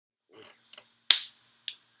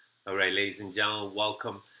All right, ladies and gentlemen,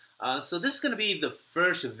 welcome. So this is going to be the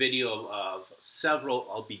first video of several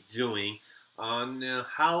I'll be doing on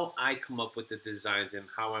how I come up with the designs and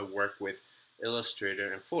how I work with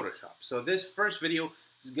Illustrator and Photoshop. So this first video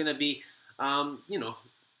is going to be,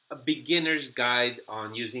 a beginner's guide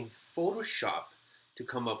on using Photoshop to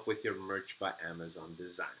come up with your Merch by Amazon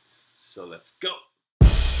designs. So let's go.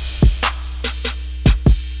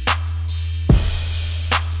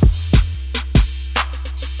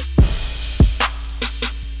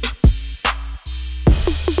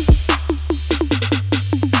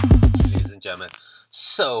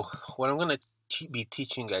 So what I'm going to be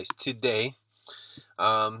teaching you guys today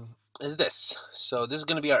is this. So this is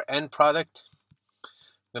going to be our end product.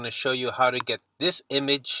 I'm going to show you how to get this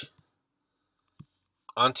image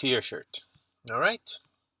onto your shirt. All right.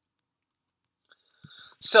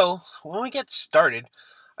 So when we get started,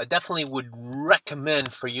 I definitely would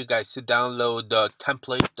recommend for you guys to download the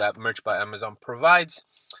template that Merch by Amazon provides.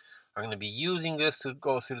 I'm going to be using this to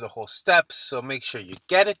go through the whole steps, so make sure you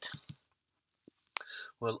get it.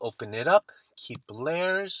 We'll open it up, keep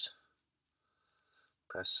layers,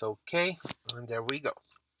 press OK, and there we go.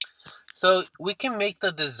 So we can make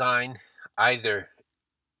the design either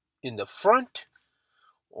in the front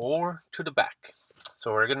or to the back.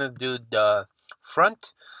 So we're going to do the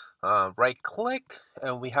front, right click,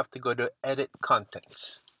 and we have to go to Edit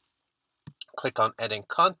Contents. Click on Edit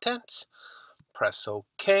Contents, press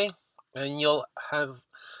OK, and you'll have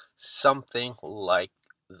something like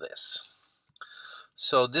this.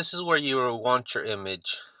 So this is where you want your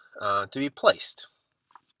image to be placed.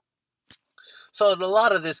 So a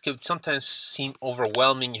lot of this could sometimes seem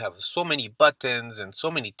overwhelming. You have so many buttons and so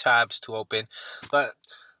many tabs to open, but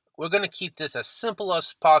we're going to keep this as simple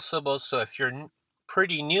as possible. So if you're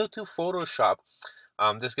pretty new to Photoshop,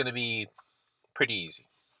 this is going to be pretty easy.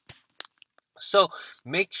 So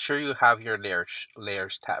make sure you have your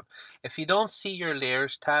layers tab. If you don't see your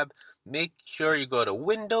layers tab, make sure you go to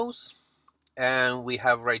Windows, and we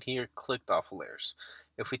have right here clicked off layers.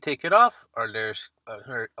 If we take it off, our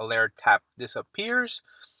layer tab disappears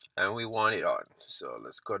and we want it on. So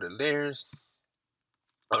let's go to layers.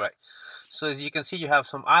 All right, so as you can see, you have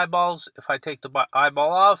some eyeballs. If I take the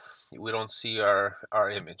eyeball off, we don't see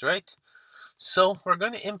our image, right? So we're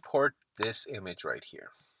going to import this image right here.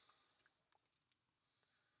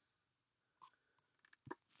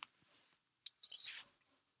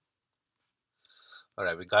 All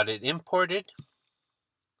right, we got it imported.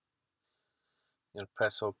 And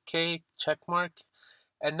press OK, check mark.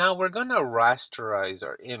 And now we're going to rasterize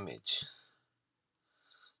our image.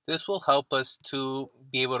 This will help us to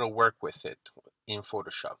be able to work with it in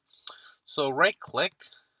Photoshop. So right click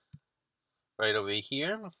right over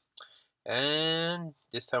here, and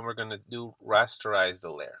this time we're going to do rasterize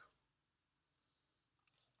the layer.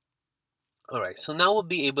 Alright, so now we'll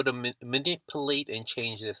be able to manipulate and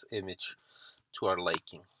change this image to our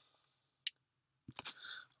liking.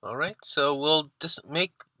 Alright, so we'll just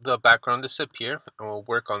make the background disappear and we'll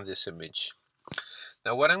work on this image.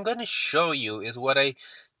 Now what I'm going to show you is what I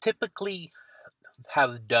typically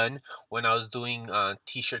have done when I was doing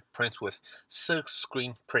t-shirt prints with silk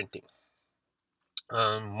screen printing.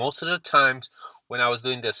 Most of the times when I was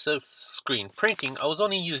doing the silk screen printing, I was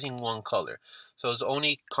only using one color. So I was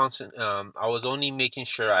only I was only making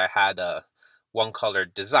sure I had a one color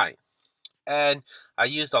design. And I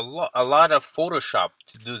used a lot of Photoshop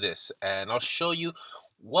to do this, and I'll show you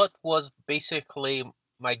what was basically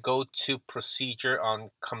my go-to procedure on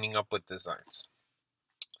coming up with designs.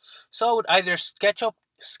 So I would either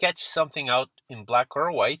sketch something out in black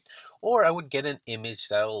or white, or I would get an image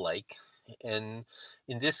that I like, and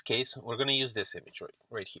in this case we're going to use this image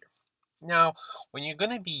right here. Now when you're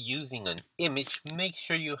going to be using an image, make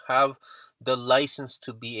sure you have the license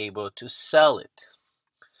to be able to sell it.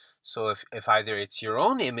 So if either it's your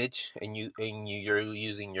own image and you're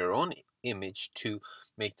using your own image to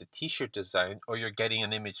make the t-shirt design, or you're getting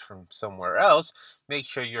an image from somewhere else, make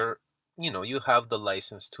sure you have the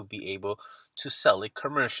license to be able to sell it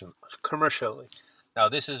commercially. Now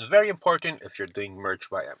this is very important if you're doing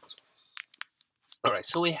Merch by Amazon. All right,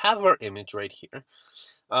 so we have our image right here.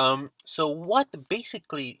 So what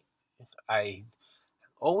basically I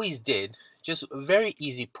always did, just a very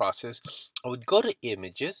easy process, I would go to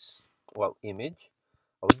images, image,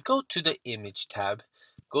 I would go to the image tab,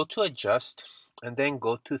 go to adjust, and then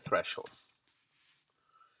go to threshold.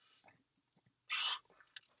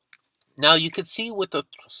 Now you can see with the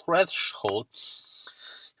threshold,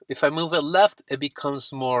 if I move it left, it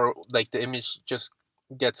becomes more like the image just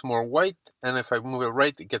gets more white, and if I move it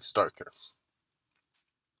right, it gets darker.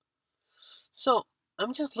 So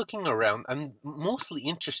I'm just looking around. I'm mostly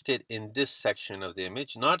interested in this section of the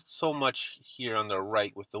image, not so much here on the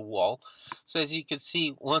right with the wall. So as you can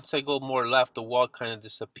see, once I go more left, the wall kind of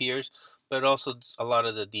disappears, but also a lot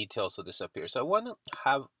of the details will disappear. So I want to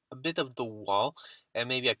have a bit of the wall, and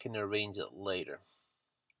maybe I can arrange it later.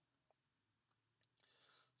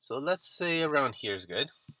 So let's say around here is good.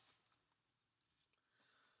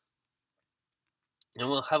 And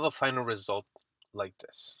we'll have a final result like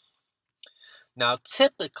this. Now,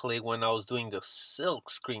 typically, when I was doing the silk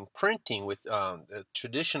screen printing with the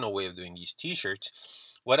traditional way of doing these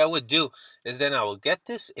t-shirts, what I would do is then I will get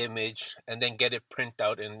this image and then get it printed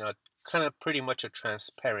out in a kind of pretty much a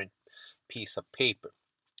transparent piece of paper.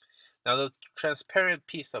 Now, the transparent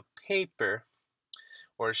piece of paper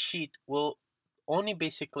or sheet will only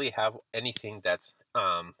basically have anything that's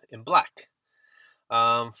in black.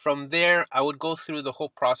 From there, I would go through the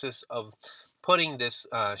whole process of putting this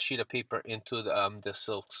sheet of paper into the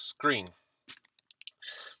silk screen.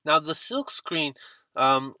 Now, the silk screen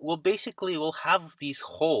will have these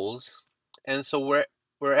holes, and so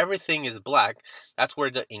where everything is black, that's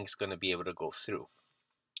where the ink's going to be able to go through.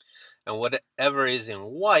 And whatever is in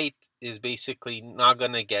white is basically not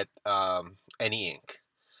going to get any ink.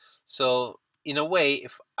 So in a way,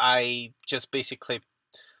 if I just basically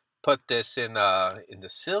put this in the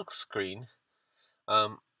silk screen,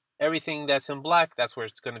 um, everything that's in black, that's where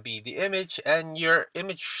it's going to be the image, and your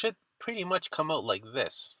image should pretty much come out like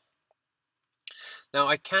this. Now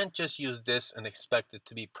I can't just use this and expect it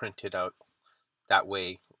to be printed out that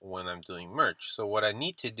way when I'm doing merch. So what I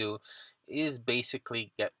need to do is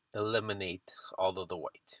basically eliminate all of the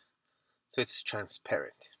white, so it's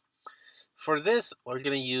transparent. For this, we're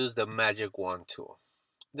going to use the magic wand tool.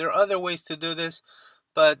 There are other ways to do this,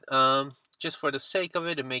 but just for the sake of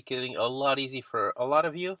it and make it a lot easier for a lot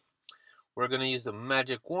of you, we're going to use the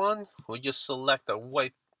magic wand. We just select a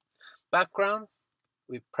white background,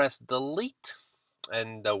 we press delete,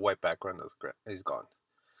 and the white background is gone.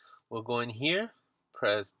 We'll go in here,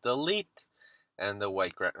 press delete, and the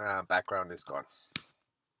white background is gone.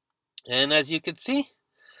 And as you can see,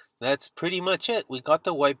 that's pretty much it. We got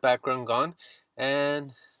the white background gone,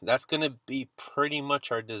 and that's going to be pretty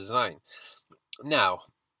much our design. Now,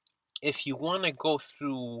 if you want to go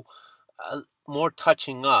through more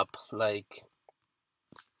touching up, like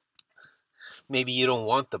maybe you don't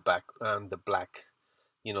want the black,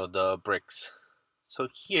 the bricks. So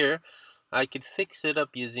here, I could fix it up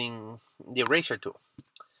using the eraser tool.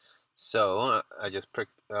 So I just prick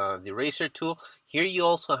the eraser tool. Here you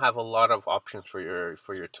also have a lot of options for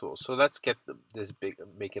your tool. So let's get this big,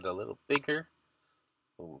 make it a little bigger.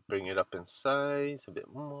 We'll bring it up in size a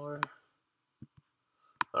bit more.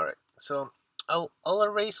 All right. So I'll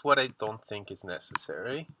erase what I don't think is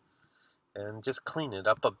necessary, and just clean it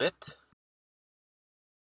up a bit.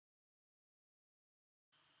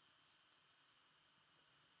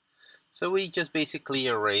 So we just basically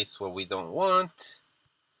erase what we don't want.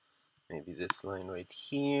 Maybe this line right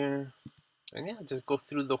here. And yeah, just go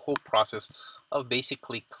through the whole process of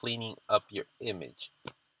basically cleaning up your image.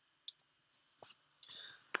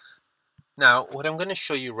 Now, what I'm going to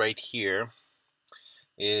show you right here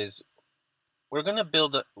is we're going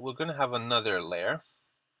to have another layer.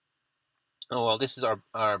 Oh, well, this is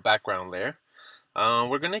our background layer.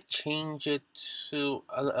 We're going to change it to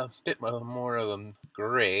a bit more of a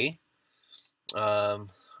gray. All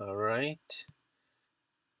right.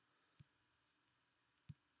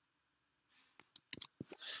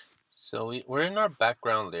 So we're in our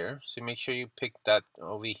background layer, so make sure you pick that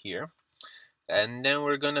over here. And then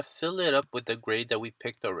we're going to fill it up with the gray that we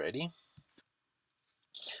picked already.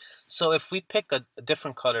 So if we pick a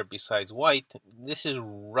different color besides white, this is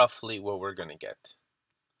roughly what we're going to get.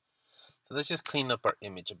 So let's just clean up our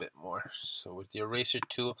image a bit more. So with the eraser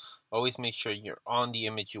tool, always make sure you're on the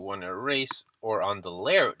image you want to erase or on the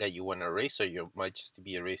layer that you want to erase, or you might just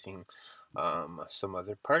be erasing some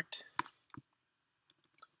other part.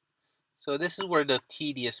 So this is where the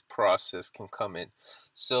tedious process can come in.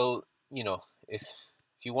 So, if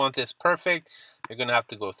you want this perfect, you're going to have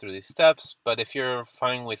to go through these steps. But if you're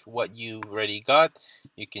fine with what you already got,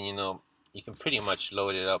 you can, you can pretty much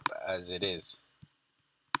load it up as it is.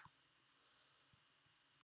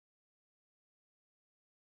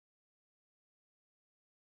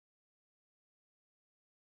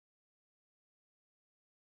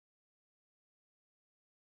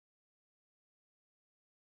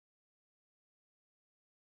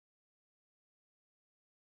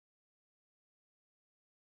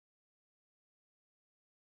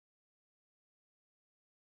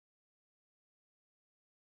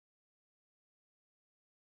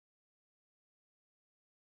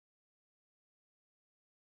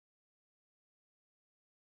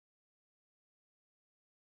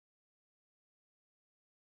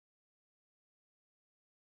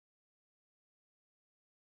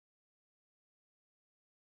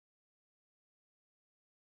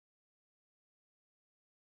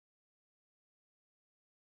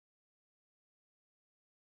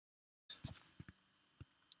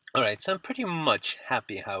 Alright, so I'm pretty much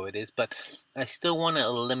happy how it is, but I still want to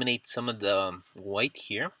eliminate some of the white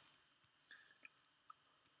here.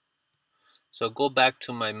 So go back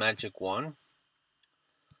to my magic wand.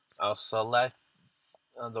 I'll select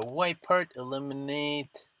the white part, eliminate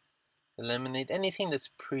anything that's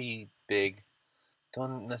pretty big.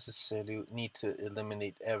 Don't necessarily need to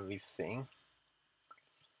eliminate everything.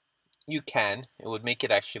 You can. It would make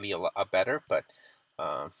it actually a lot better, but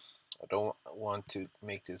I don't want to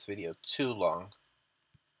make this video too long.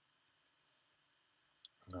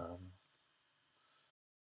 Um,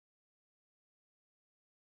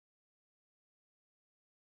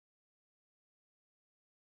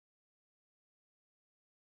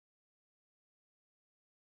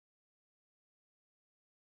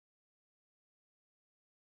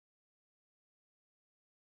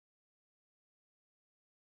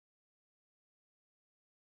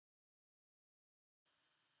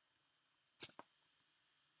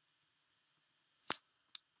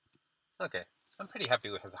 okay, I'm pretty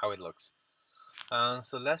happy with how it looks.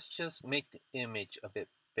 So let's just make the image a bit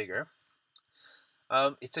bigger.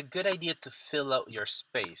 It's a good idea to fill out your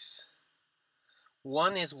space.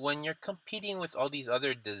 One is when you're competing with all these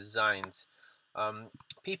other designs, um,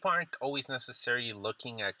 people aren't always necessarily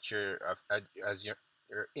looking at your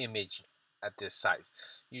image at this size.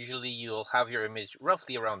 Usually, you'll have your image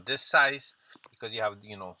roughly around this size because you have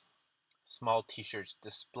small T-shirts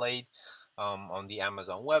displayed on the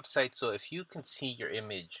Amazon website. So if you can see your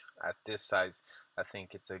image at this size, I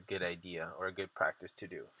think it's a good idea or a good practice to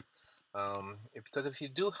do. Because if you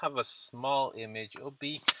do have a small image, it'll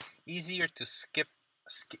be easier to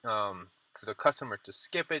for the customer to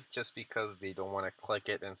skip it just because they don't want to click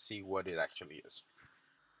it and see what it actually is.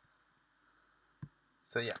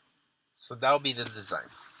 So yeah, so that'll be the design.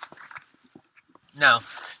 Now,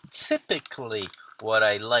 typically what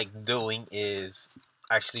I like doing is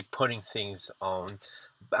actually putting things on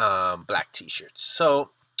black t-shirts. So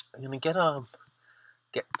I'm gonna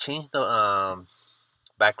change the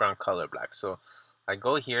background color black. So I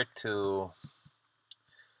go here to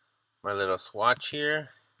my little swatch here,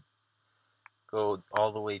 go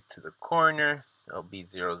all the way to the corner. It'll be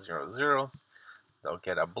 000. They'll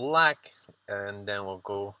get a black, and then we'll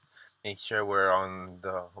go make sure we're on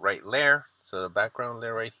the right layer. So the background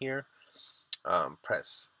layer right here.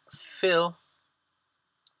 Press fill,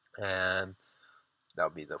 and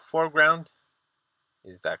that'll be the foreground.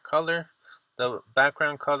 Is that color? The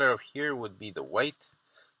background color of here would be the white.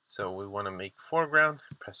 So we want to make foreground.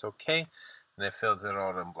 Press OK, and it fills it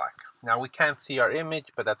all in black. Now we can't see our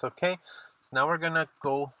image, but that's okay. So now we're gonna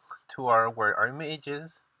go to where our image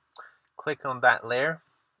is. Click on that layer.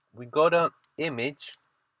 We go to image,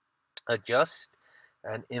 adjust,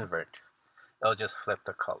 and invert. It'll just flip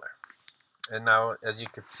the color. And now, as you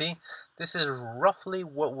can see, this is roughly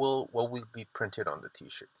what will be printed on the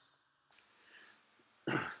t-shirt.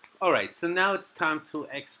 Alright, so now it's time to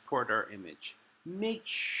export our image. Make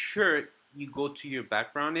sure you go to your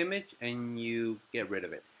background image and you get rid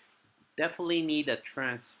of it. Definitely need a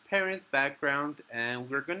transparent background, and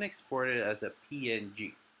we're going to export it as a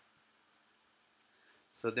PNG.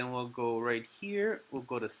 So then we'll go right here, we'll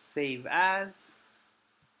go to Save As,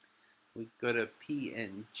 we go to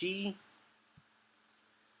PNG.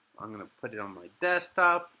 I'm going to put it on my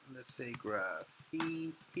desktop. Let's say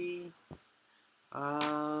graffiti.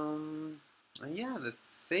 Yeah, let's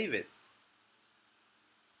save it.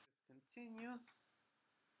 Continue.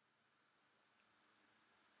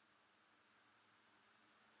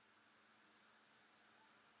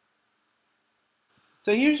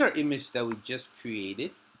 So here's our image that we just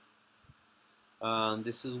created.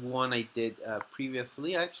 This is one I did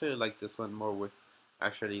previously. I actually like this one more with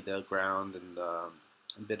actually the ground and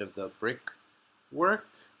a bit of the brick work.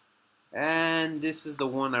 And this is the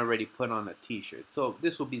one I already put on a t-shirt. So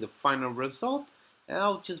this will be the final result. And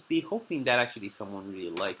I'll just be hoping that actually someone really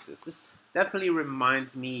likes this. This definitely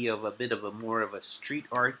reminds me of a bit of a more of a street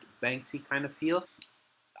art Banksy kind of feel.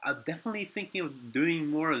 I'm definitely thinking of doing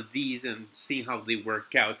more of these and seeing how they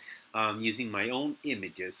work out using my own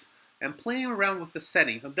images and playing around with the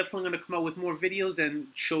settings. I'm definitely going to come out with more videos and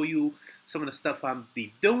show you some of the stuff I'll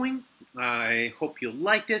be doing. I hope you'll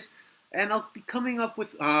like this. And I'll be coming up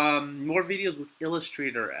with more videos with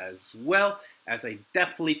Illustrator as well, as I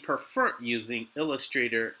definitely prefer using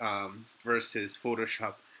Illustrator versus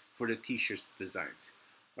Photoshop for the t-shirts designs.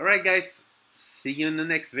 Alright guys, see you in the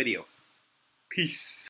next video. Peace.